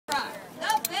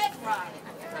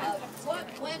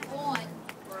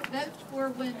for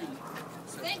women.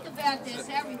 Think about this,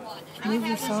 everyone. And I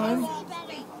have a long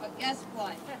speech, but guess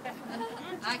what?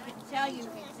 I can tell you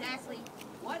exactly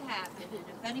what happened, and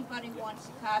if anybody wants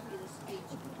a copy of the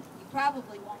speech, you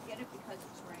probably won't get it because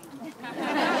it's raining. And you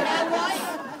know what?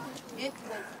 It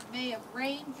may have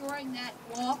rained during that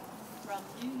walk from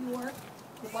New York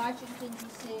to Washington,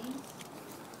 D.C.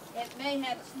 It may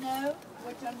have snowed,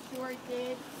 which I'm sure it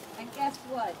did. And guess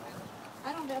what?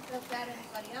 I don't know if that's about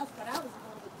anybody else, but I was a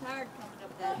little bit tired coming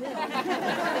up that hill.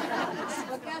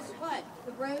 But guess what?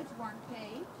 The roads weren't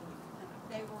paved.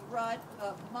 They were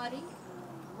muddy,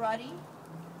 ruddy.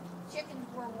 Chickens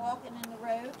were walking in the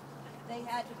road. They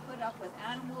had to put up with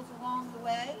animals along the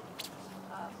way.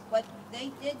 But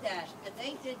they did that, and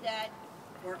they did that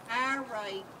for our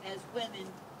right as women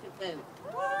to vote.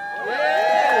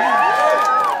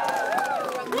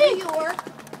 From New York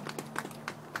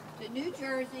to New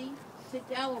Jersey to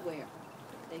Delaware.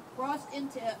 They crossed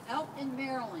into Elton,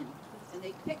 Maryland, and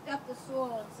they picked up the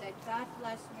soil and said, "God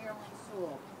bless Maryland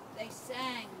soil." They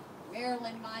sang,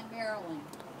 "Maryland, my Maryland."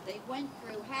 They went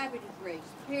through Haverty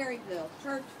Grace, Perryville,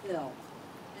 Churchville,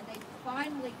 and they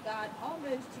finally got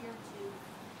almost here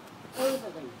to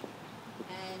Overlea.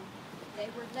 And they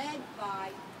were led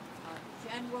by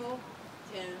General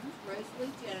Jones,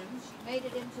 Rosalie Jones. She made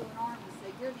it into an army,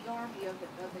 so you're the army of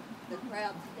the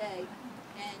crowd today.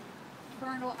 And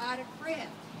Colonel Ida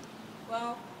Craft.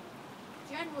 Well,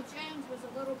 General Jones was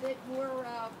a little bit more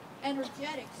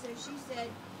energetic, so she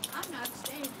said, "I'm not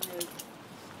staying in those."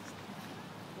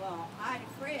 Well, Ida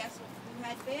Craft, who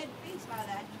had bad feet by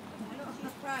that point,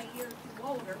 she's probably a year or two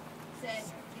older, said,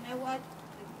 "You know what?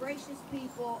 The gracious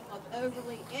people of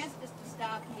Overlea asked us to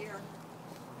stop here,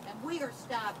 and we are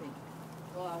stopping."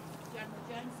 Well, General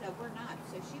Jones said, "We're not."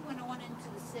 So she went on into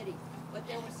the city. But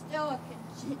there was still a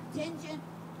contingent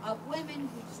of women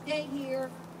who stayed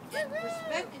here and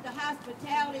respected the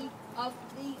hospitality of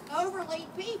the Overlea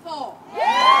people.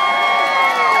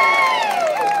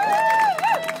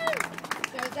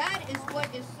 So that is what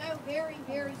is so very,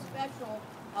 very special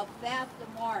about the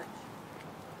march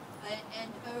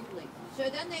and Overlea. So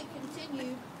then they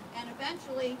continued, and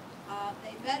eventually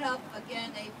they met up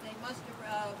again. They must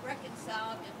have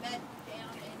reconciled and met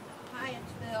down in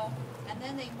Hyattsville, and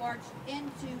then they marched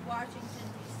into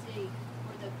Washington, D.C.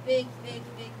 for the big, big,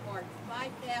 big march.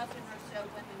 5,000 or so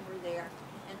women were there,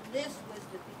 and this was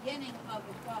the beginning of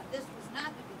the cause. This was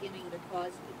not the beginning of the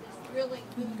cause, but this really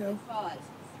moved the cause.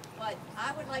 But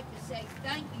I would like to say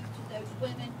thank you to those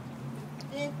women who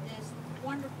did this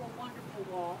wonderful, wonderful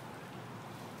walk,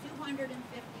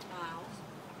 250 miles,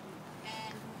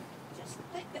 and just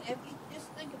think, if you just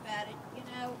think about it, you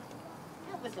know,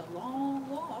 that was a long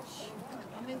walk.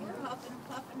 I mean, we're huffing and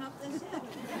puffing up this hill.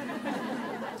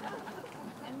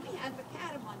 And we had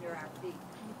macadam under our feet.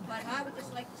 But I would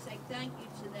just like to say thank you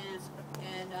to them.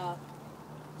 And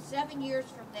 7 years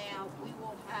from now, we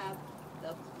will have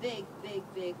the big, big,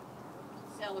 big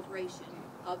celebration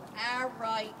of our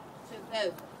right to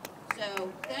vote.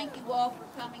 So thank you all for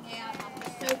coming out. I'm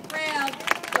just so proud of you.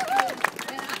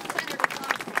 And I'm Senator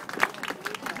Klausmeier.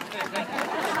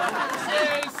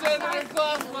 Yay, Senator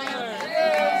Klausmeier!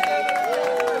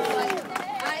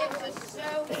 I am just so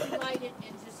delighted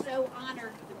and just so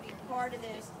honored to be part of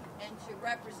this and to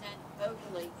represent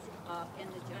Overlea in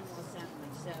the General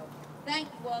Assembly. So thank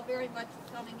you all very much for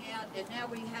coming out. And now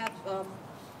we have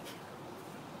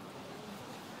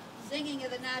singing of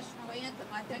the national anthem.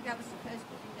 I think I was supposed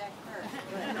to do that first,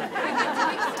 but I got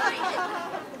too excited.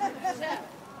 So,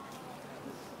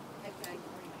 okay.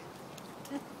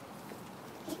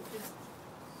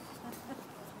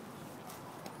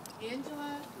 Angela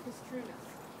Castruna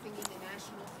singing the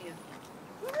national anthem.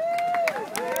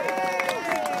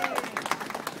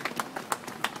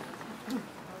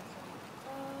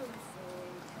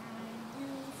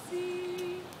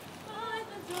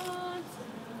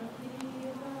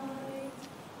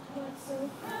 So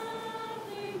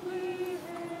proudly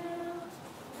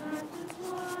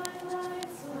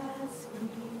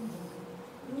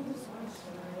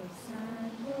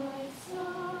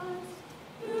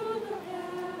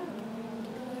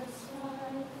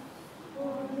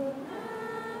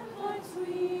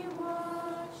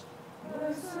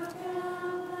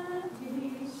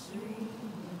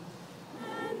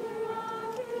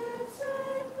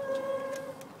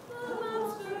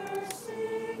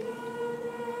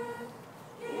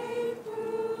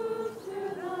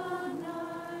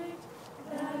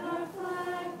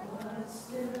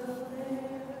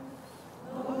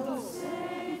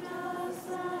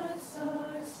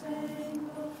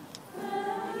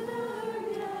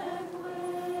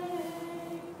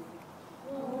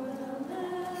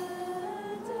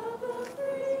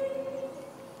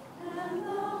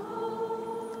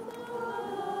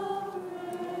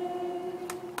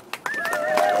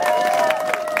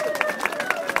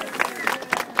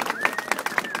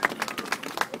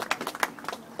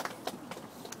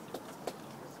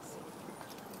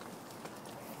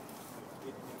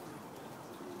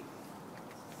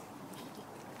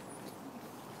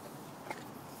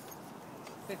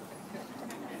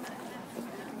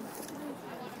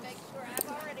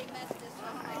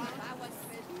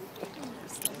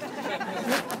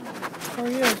How are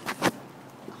you?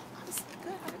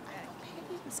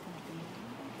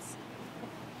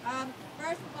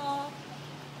 First of all,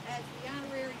 as the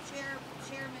honorary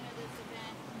chairman of this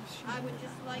event, I would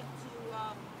just like to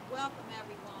welcome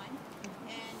everyone.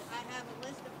 And I have a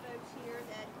list of folks here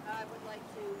that I would like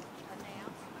to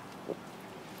announce.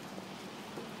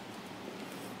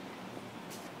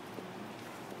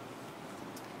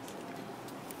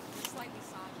 Slightly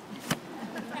soft.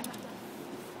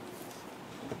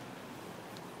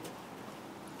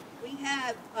 We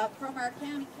have from our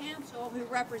county council who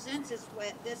represents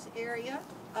this area,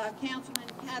 Councilman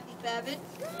Kathy Bevitt.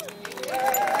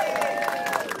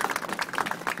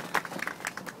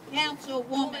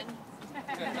 Councilwoman.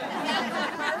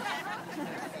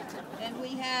 And we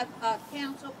have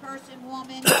councilperson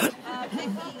woman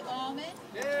Vicky Allman.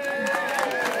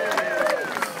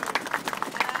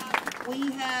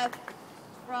 We have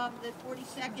from the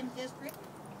 42nd District,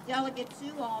 Delegate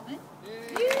Sue Allman.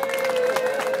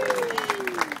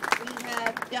 And we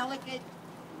have Delegate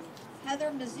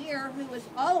Heather Mazier, who is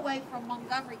all the way from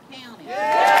Montgomery County. Your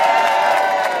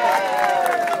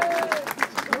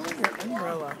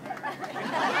umbrella.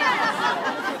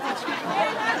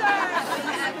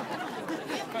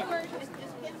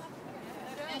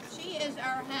 And she is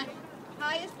our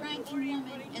highest ranking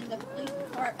woman in the police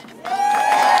department.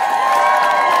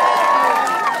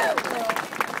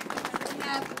 We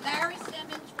have Larry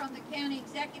Simmons from the county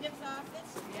executive's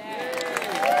office. And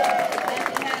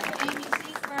we have Amy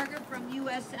Seesberger from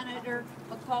U.S. Senator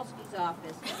Mikulski's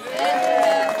office. And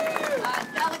we have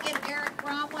Delegate Eric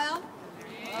Cromwell.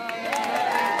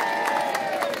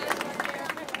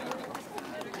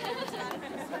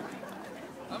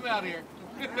 I'm out here.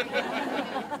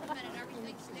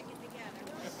 Everything's sticking together.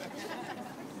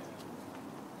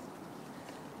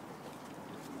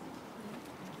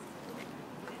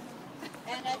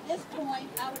 And at this point,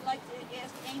 I would like to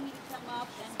ask Amy to come up,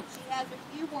 and she has a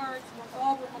few words for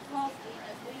Barbara Mikulski,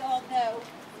 as we all know,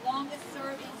 the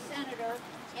longest-serving senator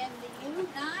in the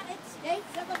United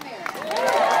States of America.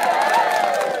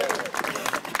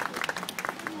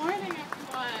 Good morning,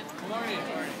 everyone. Good morning.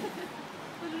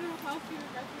 Senator Mikulski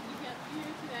regretfully can't be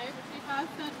here today, but she has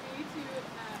sent me to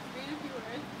read a few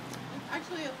words. It's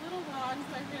actually a little long,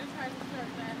 so I'm going to try to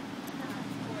shorten it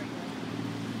for you.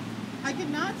 I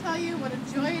cannot tell you what a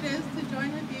joy it is to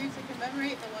join with you to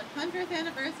commemorate the 100th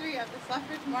anniversary of the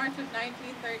Suffrage March of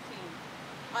 1913.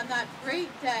 On that great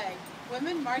day,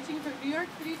 women marching from New York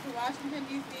City to Washington,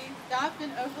 D.C. stopped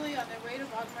in Overlea on their way to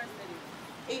Baltimore City.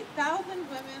 8,000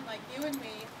 women like you and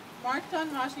me marched on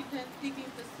Washington seeking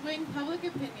to swing public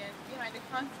opinion behind a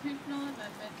constitutional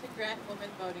amendment to grant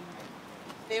women voting rights.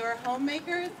 They were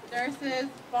homemakers, nurses,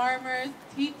 farmers,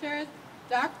 teachers,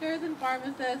 doctors and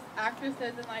pharmacists,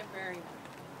 actresses and librarians.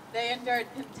 They endured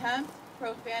contempt,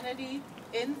 profanity,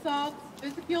 insults,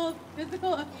 physical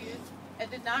abuse, and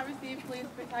did not receive police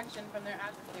protection from their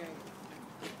adversaries.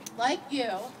 Like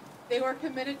you, they were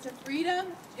committed to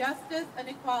freedom, justice, and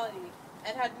equality,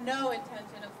 and had no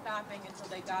intention of stopping until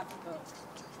they got the vote.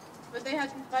 But they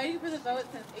had been fighting for the vote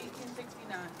since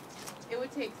 1869. It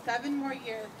would take 7 more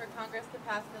years for Congress to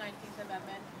pass the 19th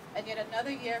Amendment, and yet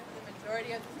another year for the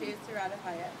majority of the states to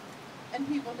ratify it. And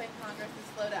people think Congress is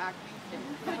slow to act these days.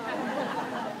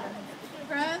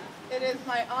 Friends, it is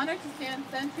my honor to stand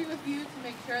sentry with you to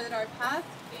make sure that our past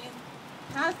gains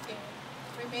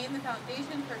remain the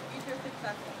foundation for future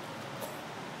successes.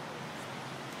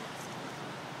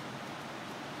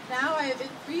 Now I have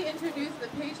reintroduced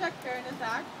the Paycheck Fairness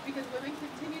Act because women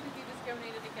continue to be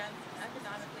discriminated against and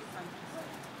economically punished.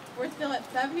 We're still at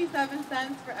 77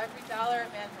 cents for every dollar a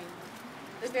man makes.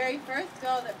 The very first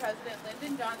bill that President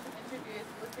Lyndon Johnson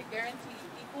introduced was to guarantee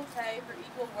equal pay for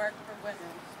equal work for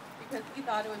women because he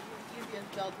thought it was the easiest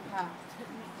bill to pass.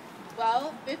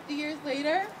 Well, 50 years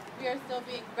later, we are still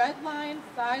being redlined,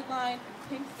 sidelined, and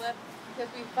pink-slipped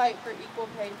because we fight for equal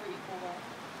pay for equal work.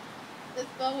 This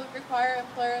bill would require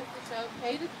employers to show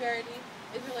pay disparity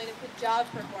is related to job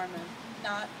performance,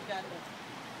 not gender.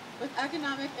 With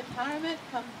economic empowerment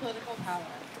comes political power.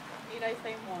 Need I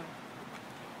say more?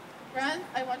 Friends,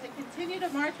 I want to continue to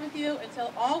march with you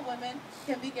until all women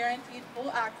can be guaranteed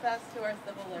full access to our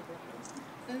civil liberties.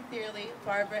 Sincerely,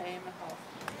 Barbara A.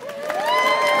 Mikulski.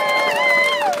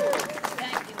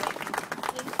 Thank you, Amy.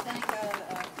 Please thank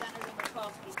Senator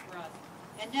Mikulski for us.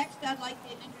 And next, I'd like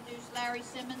to introduce Larry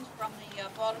Simmons from the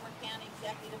Baltimore County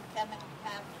Executive Cabinet's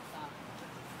office.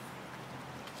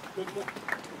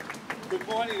 Good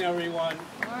morning, everyone.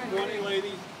 Good morning,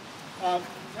 ladies.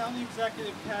 County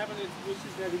Executive Cabinet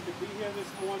wishes that he could be here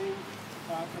this morning.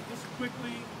 Just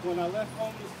quickly, when I left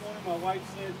home this morning, my wife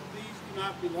said, please do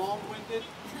not be long-winded.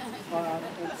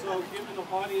 And so, given the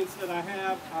audience that I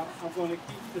have, I'm going to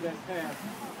keep to that task.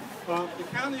 The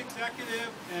county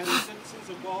executive and the citizens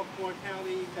of Baltimore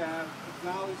County have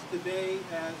acknowledged today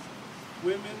as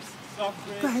Women's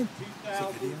Suffrage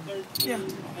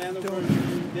 2013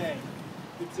 Anniversary Day.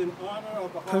 It's in honor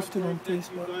of the hard work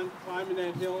that you've done climbing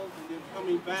that hill and then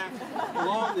coming back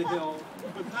along the hill.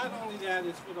 But not only that,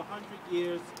 it's for the 100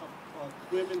 years of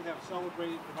women have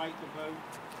celebrated the right to vote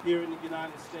here in the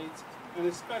United States, and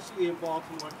especially in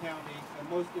Baltimore County, and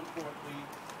most importantly,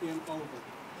 in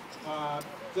Overlea.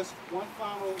 Just one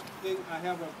final thing, I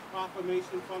have a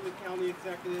proclamation from the county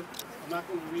executive. I'm not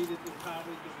going to read it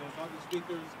entirely because there's other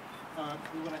speakers.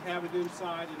 We're going to have it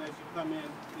inside, and as you come in,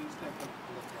 please take a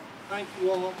look at it. Thank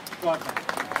you all. God bless.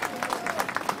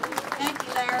 Thank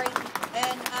you, Larry.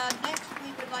 And next,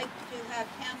 we would like to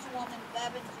have Councilwoman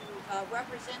Bevins, who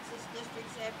represents this district,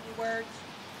 say a few words.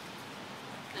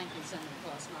 Thank you, Senator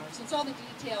Klausmeier. Since all the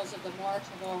details of the march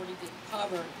have already been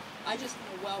covered, I just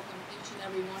want to welcome each and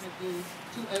every one of you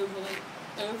to Overlea.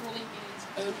 Overlea means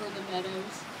over the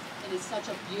meadows. It is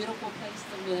such a beautiful place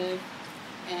to live.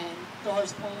 And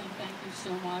Doris Poling, thank you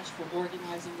so much for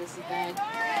organizing this event.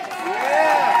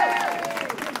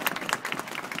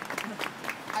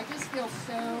 I just feel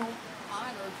so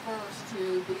honored first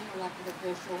to be an elected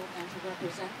official and to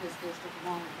represent this district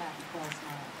along with Katherine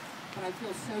Klausmeier. But I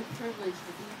feel so privileged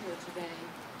to be here today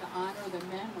to honor the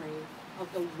memory of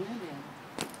the women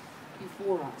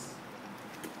before us.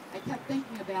 I kept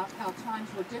thinking about how times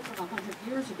were different 100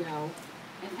 years ago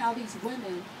and how these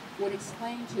women would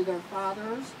explain to their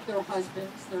fathers, their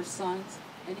husbands, their sons,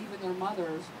 and even their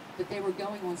mothers that they were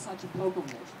going on such a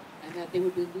pilgrimage and that they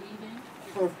would be leaving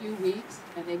for a few weeks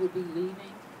and they would be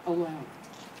leaving alone.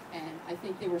 And I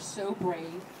think they were so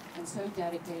brave and so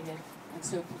dedicated and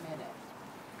so committed.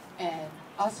 And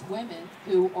us women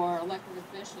who are elected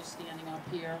officials standing up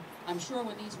here, I'm sure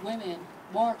when these women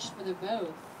marched for the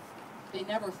vote, they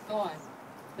never thought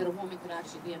that a woman could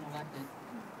actually be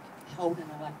hold an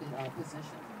elected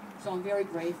position. So I'm very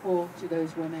grateful to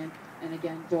those women, and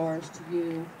again, Doris, to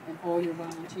you and all your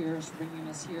volunteers for bringing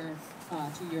us here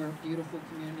to your beautiful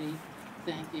community.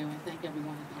 Thank you, and thank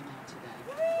everyone who came out today.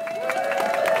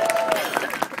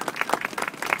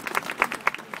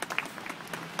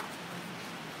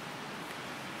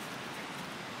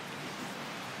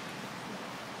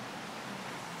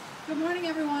 Good morning,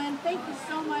 everyone. Thank you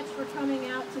so much for coming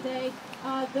out today.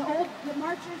 The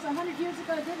marchers 100 years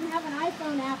ago didn't have an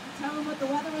iPhone app to tell them what the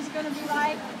weather was going to be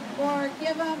like or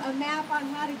give them a map on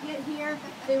how to get here.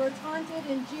 They were taunted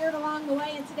and jeered along the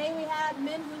way, and today we had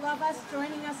men who love us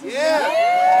joining us as well.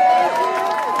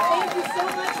 Thank you so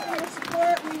much for your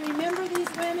support. We remember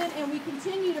these women, and we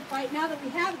continue to fight now that we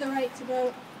have the right to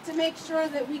vote to make sure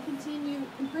that we continue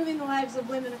improving the lives of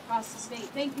women across the state.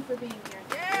 Thank you for being here.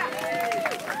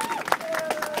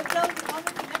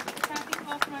 Katherine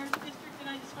Klausmeier's district, and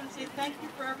I just want to say thank you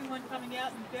for everyone coming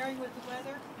out and bearing with the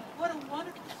weather. What a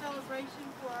wonderful celebration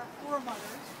for our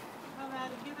foremothers to come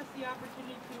out and give us the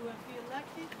opportunity to be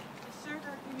elected, to serve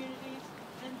our communities,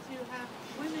 and to have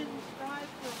women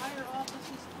strive for higher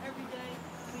offices every day.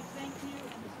 We thank you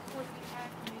and the support we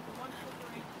have to make a wonderful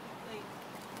parade for the state.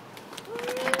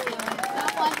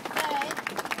 Someone say,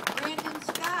 Brandon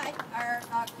Scott, our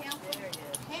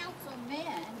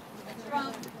councilman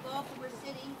from Baltimore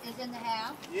City, is in the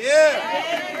house.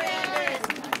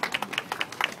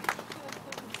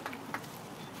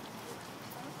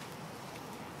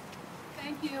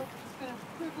 Thank you. It's been a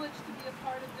privilege to be a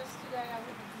part of this today. I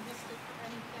wouldn't have missed it for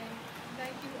anything.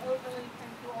 Thank you, Overlea.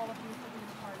 Thank you, all of you, for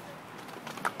being part of it.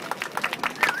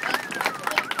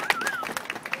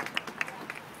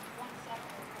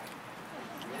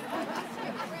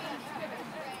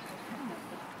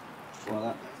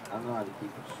 Well, I know how to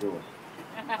keep it short.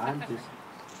 I'm just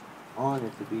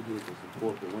honored to be here to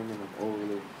support the women of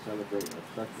Overlea celebrating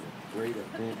such a great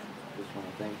event. Just want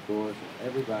to thank Doris and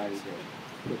everybody that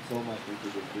put so much into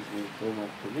this. This means so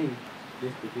much to me.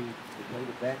 Just to play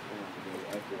the background today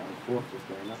after I'm forced to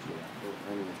stand up here. I'm so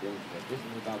honored and thankful. This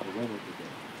is about the women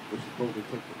today. We're supposed to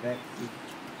take the back seat,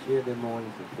 cheer them on,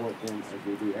 and support them as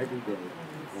they do every day,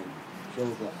 and show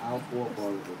our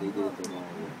forefathers that they did it their own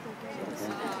way. So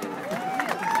thank you so much.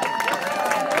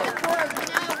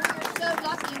 We're so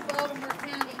lucky in Baltimore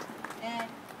County, and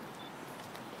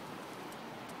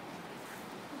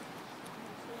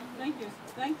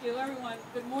Thank you, everyone.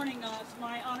 Good morning. It's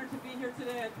my honor to be here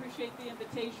today. I appreciate the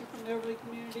invitation from the Overlea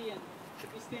community and to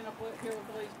be standing up here with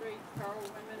all these great, powerful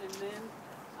women and men.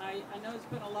 I know it's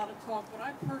been a lot of talk, but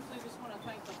I personally just want to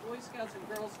thank the Boy Scouts and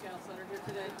Girl Scouts that are here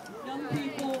today. Young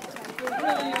people who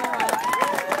really are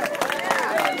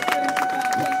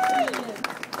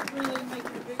really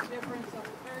making a big difference. I'm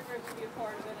very grateful to be a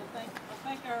part of it, and I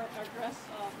thank our dress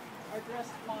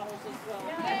models as well.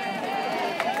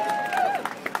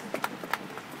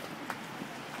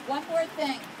 One more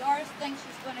thing. Doris thinks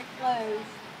she's going to close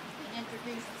and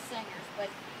introduce the singers,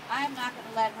 but I am not going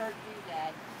to let her do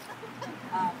that.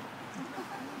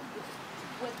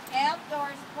 Without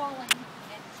Doris Poling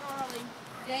and Charlie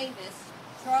Davis,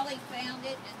 Charlie found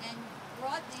it and then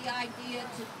brought the idea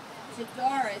to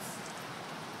Doris,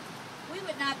 we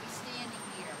would not be standing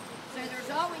here. So there's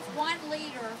always one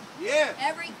leader in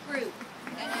every group.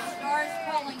 And it's Doris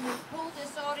Poling who pulled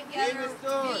this all together,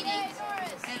 meetings,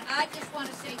 and I just want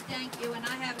to say thank you, and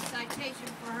I have a citation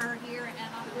for her here, and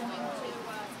I'm going to,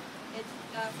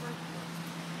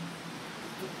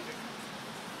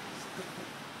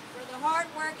 for the hard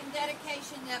work and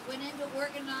dedication that went into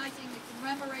organizing the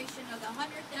commemoration of the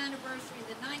 100th anniversary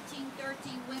of the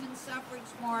 1913 Women's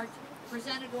Suffrage March,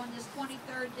 presented on this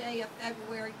 23rd day of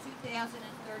February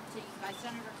 2013 by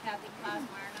Senator Katherine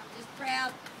Klausmeier, and I'm just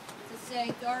proud to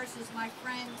say Doris is my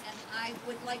friend, and I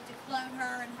would like to clone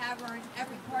her and have her in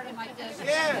every part of my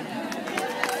district.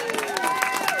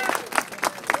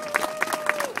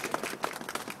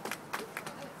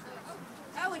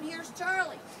 Oh, and here's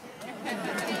Charlie.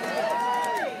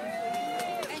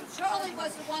 And Charlie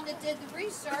was the one that did the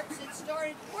research that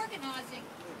started organizing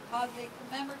of the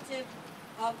commemorative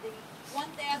of the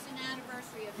 1000th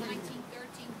anniversary of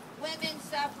 1913 Women's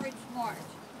Suffrage March.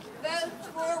 Vote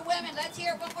for women. Let's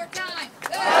hear it one more time.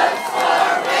 Vote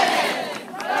for women!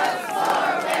 Vote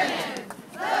for women!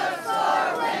 Vote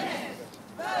for women!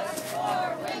 Vote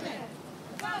for women!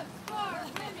 Vote for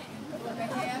women! On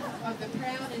behalf of the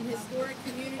proud and historic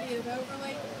community of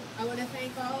Overlea, I want to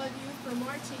thank all of you for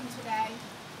marching today,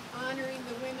 honoring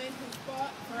the women who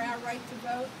fought for our right to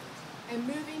vote, and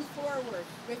moving forward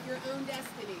with your own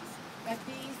destinies that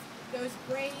those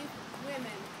brave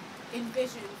women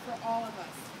envisioned for all of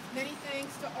us. Many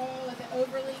thanks to all of the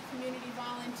Overlea community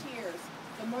volunteers,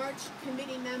 the March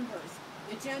committee members,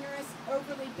 the generous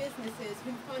Overlea businesses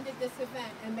who funded this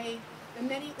event, and the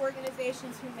many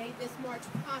organizations who made this march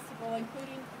possible,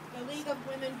 including the League of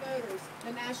Women Voters,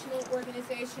 the National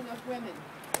Organization of Women,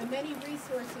 the many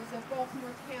resources of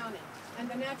Baltimore County,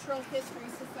 and the Natural History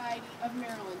Society of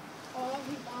Maryland, all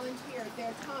who volunteered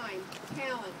their time,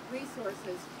 talent,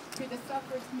 resources to the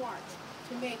Suffrage March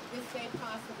to make this day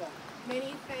possible.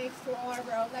 Many thanks to all of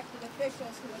our elected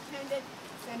officials who attended,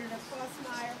 Senator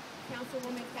Klausmeier,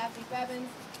 Councilwoman Kathy Bevins,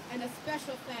 and a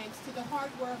special thanks to the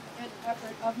hard work and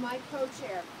effort of my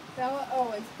co-chair, Bella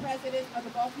Owens, President of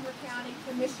the Baltimore County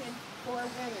Commission for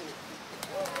Women.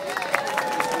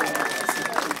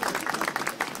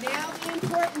 Now the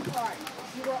important part.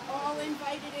 You are all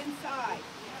invited inside.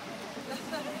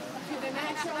 To the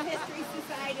Natural History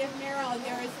Society of Maryland,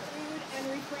 there is food and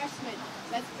refreshment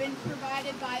that's been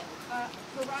provided by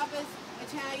Carrabba's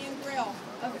Italian Grill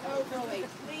of Overlea.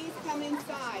 Please come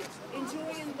inside.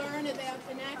 Enjoy and learn about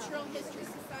the Natural History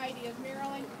Society of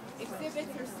Maryland.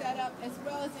 Exhibits are set up, as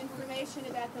well as information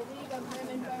about the League of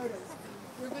Women Voters.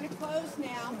 We're going to close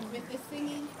now with the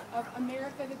singing of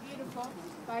America the Beautiful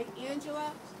by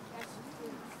Angela.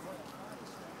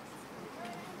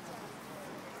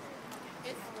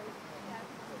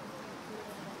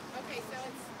 Okay, so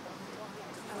it's...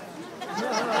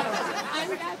 I'm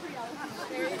Gabrielle.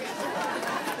 There you go.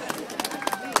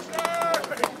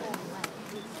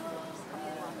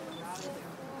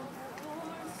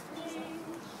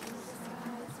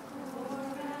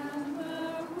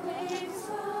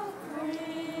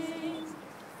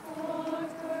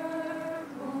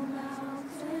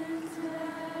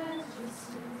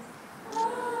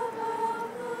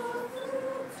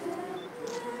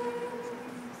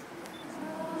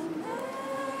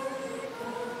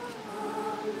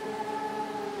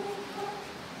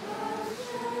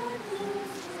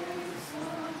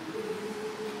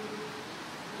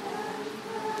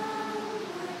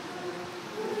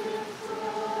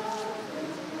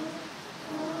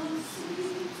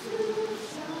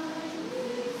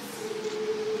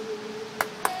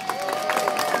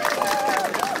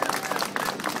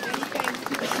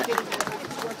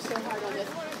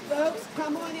 Folks,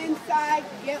 come on inside,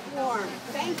 get warm.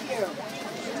 Thank you.